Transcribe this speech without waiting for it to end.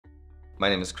My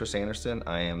name is Chris Anderson.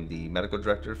 I am the medical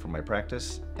director for my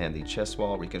practice and the chest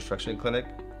wall reconstruction clinic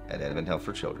at Advent Health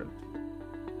for Children.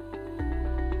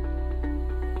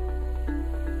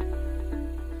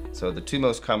 So the two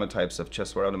most common types of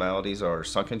chest wall abnormalities are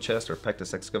sunken chest or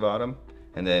pectus excavatum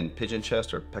and then pigeon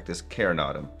chest or pectus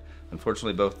carinatum.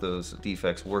 Unfortunately, both those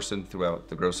defects worsen throughout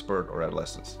the growth spurt or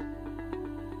adolescence.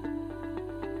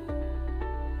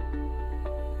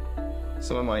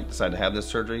 Someone might decide to have this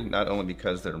surgery not only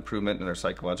because their improvement in their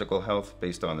psychological health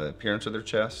based on the appearance of their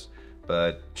chest,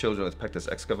 but children with pectus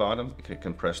excavatum, it can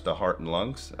compress the heart and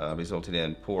lungs, resulting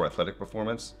in poor athletic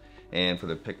performance. And for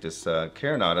the pectus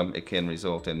carinatum, it can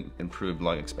result in improved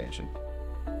lung expansion.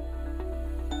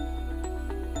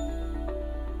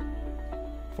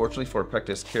 Fortunately for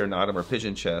pectus carinatum or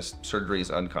pigeon chest, surgery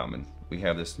is uncommon. We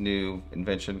have this new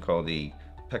invention called the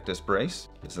Pectus brace.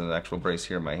 This is an actual brace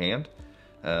here in my hand.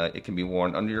 It can be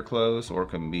worn under your clothes or it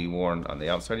can be worn on the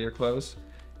outside of your clothes.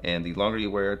 And the longer you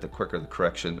wear it, the quicker the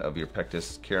correction of your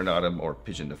pectus carinatum or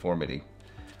pigeon deformity.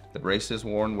 The brace is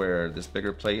worn where this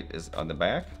bigger plate is on the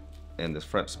back and this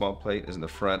front small plate is in the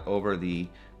front over the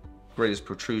greatest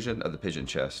protrusion of the pigeon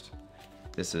chest.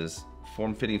 This is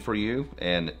form-fitting for you,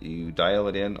 and you dial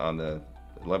it in on the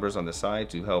levers on the side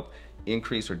to help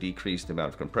increase or decrease the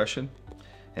amount of compression.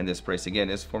 And this brace again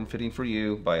is form-fitting for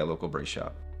you by a local brace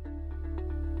shop.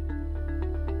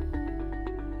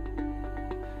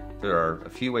 There are a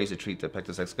few ways to treat the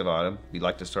pectus excavatum. We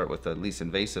like to start with the least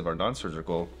invasive or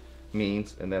non-surgical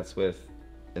means, and that's with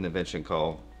an invention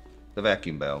called the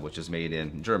vacuum bell, which is made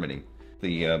in Germany.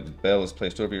 The bell is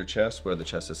placed over your chest where the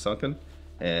chest is sunken,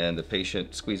 and the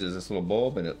patient squeezes this little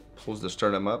bulb and it pulls the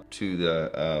sternum up to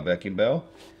the vacuum bell.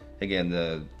 Again,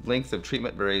 the length of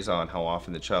treatment varies on how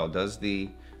often the child does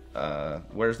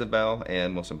wears the bell,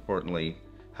 and most importantly,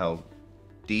 how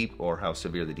deep or how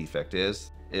severe the defect is.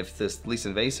 If this least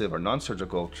invasive or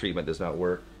non-surgical treatment does not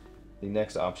work, the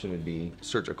next option would be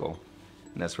surgical.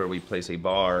 And that's where we place a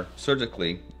bar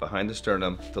surgically behind the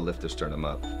sternum to lift the sternum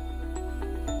up.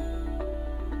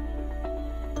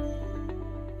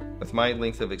 With my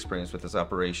length of experience with this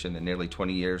operation in nearly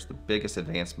 20 years, the biggest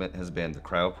advancement has been the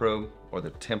cryoprobe, or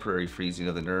the temporary freezing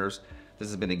of the nerves. This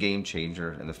has been a game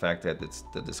changer, and the fact that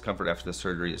the discomfort after the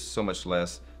surgery is so much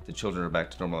less, the children are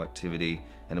back to normal activity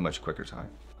in a much quicker time.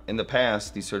 In the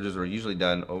past, these surgeries were usually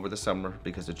done over the summer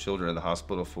because the children are in the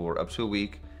hospital for up to a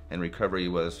week, and recovery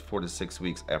was 4 to 6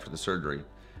 weeks after the surgery.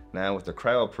 Now with the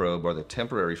cryoprobe, or the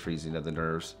temporary freezing of the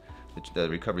nerves, the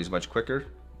recovery is much quicker,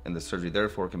 and the surgery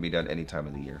therefore can be done any time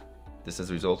of the year. This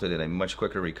has resulted in a much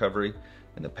quicker recovery.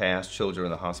 In the past, children were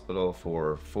in the hospital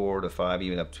for 4 to 5,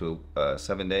 even up to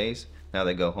 7 days. Now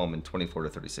they go home in 24 to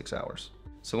 36 hours.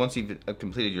 So once you've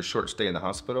completed your short stay in the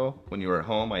hospital, when you're at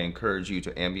home, I encourage you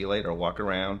to ambulate or walk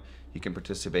around. You can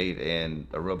participate in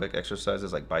aerobic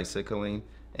exercises like bicycling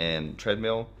and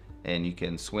treadmill, and you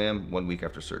can swim 1 week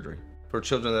after surgery. For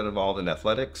children that are involved in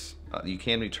athletics, you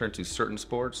can return to certain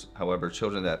sports. However,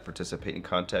 children that participate in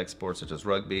contact sports such as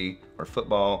rugby or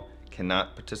football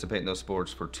cannot participate in those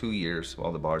sports for 2 years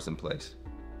while the bar is in place.